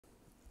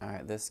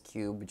Alright, this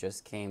cube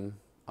just came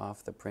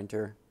off the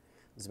printer.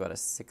 It's about a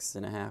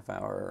 6.5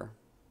 hour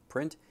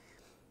print.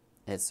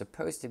 It's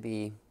supposed to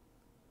be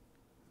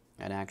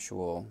an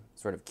actual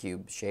sort of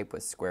cube shape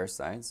with square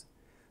sides.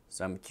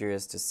 So I'm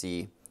curious to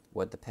see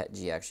what the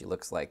PETG actually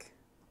looks like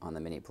on the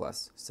Mini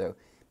Plus. So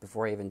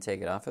before I even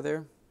take it off of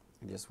there,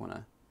 I just want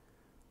to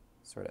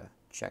sort of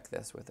check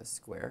this with a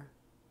square,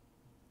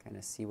 kind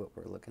of see what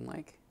we're looking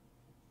like.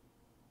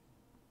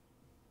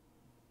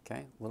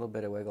 Okay, a little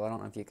bit of wiggle. I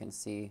don't know if you can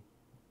see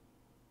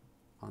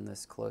on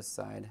this close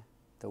side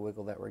the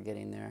wiggle that we're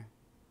getting there.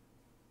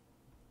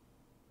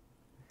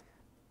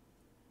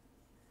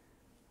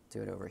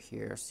 Do it over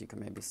here so you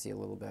can maybe see a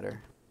little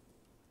better.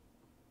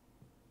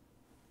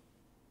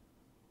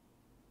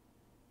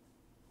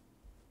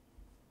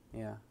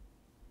 Yeah,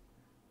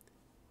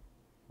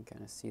 you can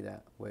kind of see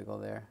that wiggle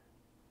there.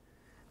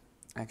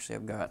 Actually,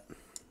 I've got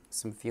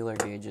some feeler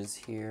gauges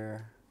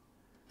here.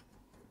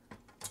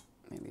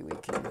 Maybe we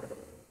can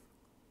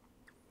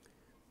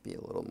be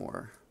a little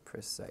more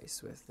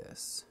precise with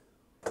this.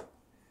 Too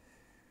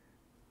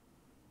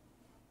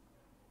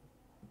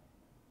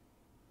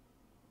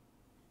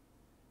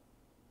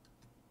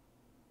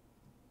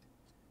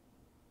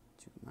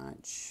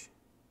much.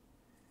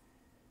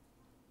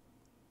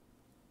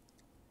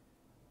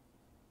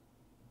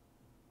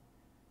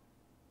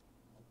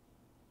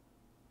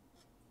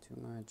 Too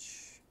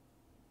much.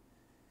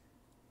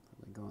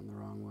 Probably going the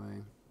wrong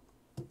way.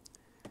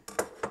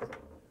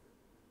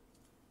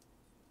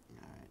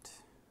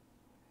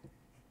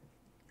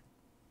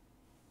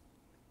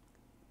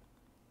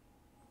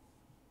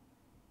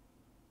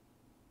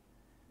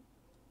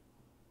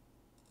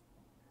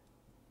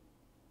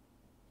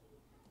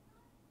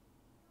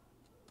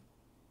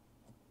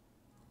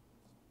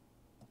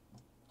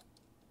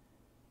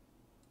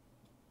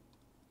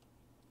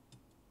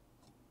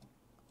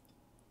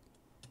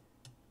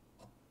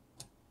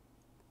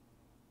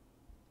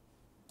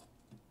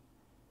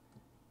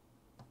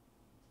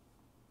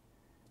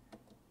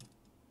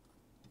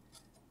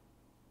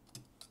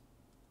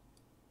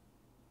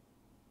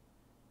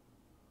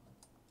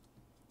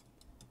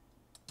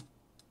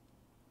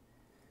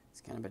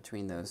 Kind of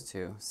between those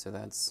two, so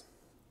that's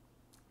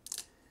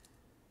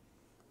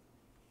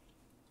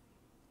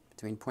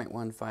between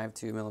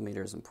 0.152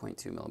 millimeters and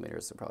 0.2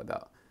 millimeters, so probably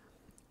about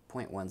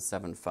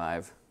 0.175.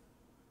 Sorry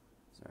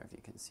if you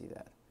can see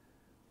that.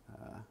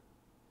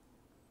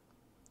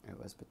 It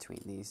was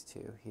between these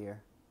two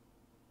here,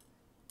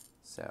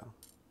 so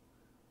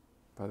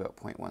probably about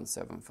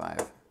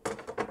 0.175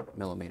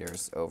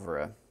 millimeters over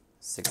a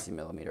 60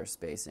 millimeter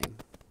spacing.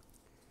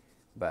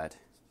 But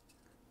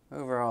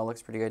overall,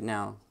 looks pretty good.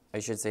 Now, I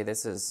should say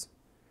this is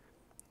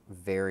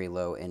very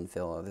low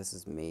infill. This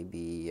is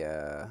maybe,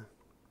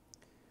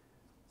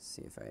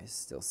 see if I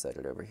still set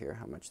it over here,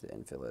 how much the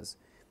infill is.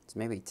 It's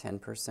maybe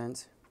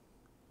 10%.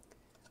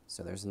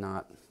 So there's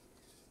not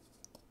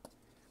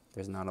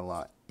a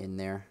lot in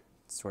there,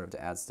 sort of to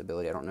add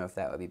stability. I don't know if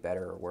that would be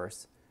better or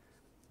worse.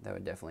 That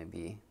would definitely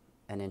be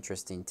an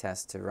interesting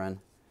test to run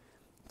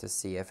to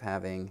see if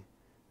having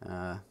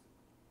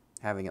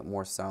it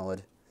more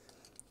solid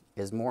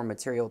is more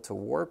material to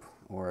warp,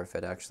 or if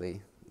it actually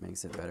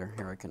makes it better.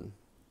 Here I can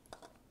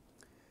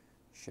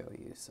show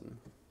you some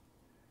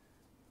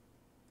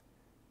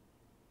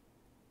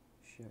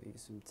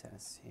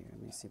tests here.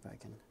 Let me see if I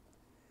can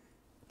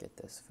get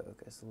this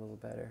focus a little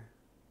better.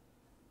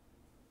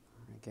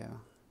 There we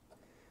go.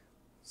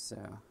 So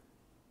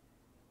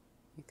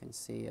you can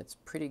see it's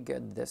pretty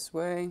good this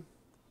way.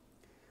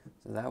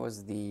 So that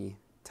was the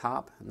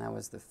top and that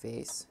was the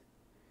face.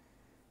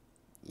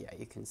 Yeah,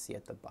 you can see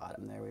at the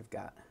bottom there we've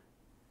got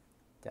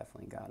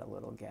definitely got a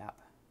little gap.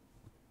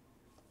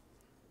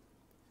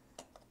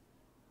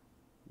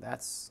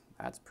 That's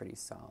pretty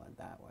solid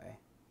that way.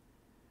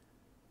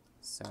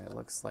 So it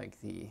looks like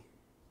the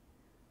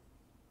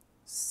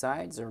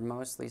sides are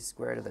mostly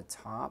square to the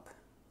top,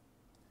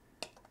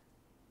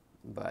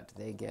 but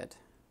they get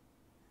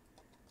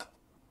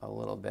a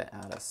little bit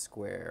out of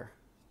square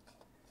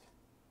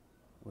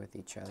with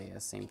each other. Yeah,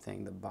 same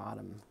thing, the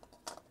bottom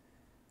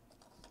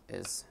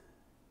is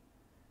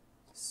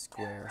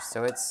square.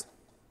 So it's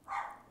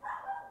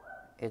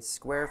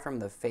square from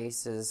the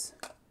faces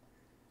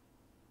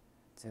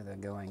to the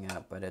going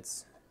up, but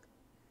it's,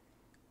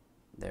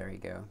 there you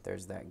go,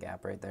 there's that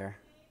gap right there.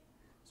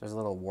 So there's a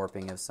little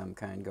warping of some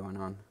kind going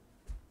on.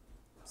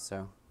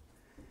 So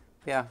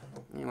yeah,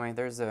 anyway,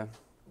 there's a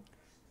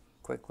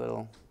quick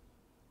little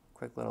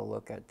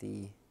look at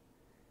the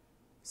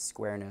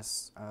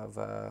squareness of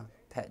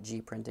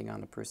PETG printing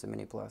on the Prusa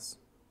Mini Plus.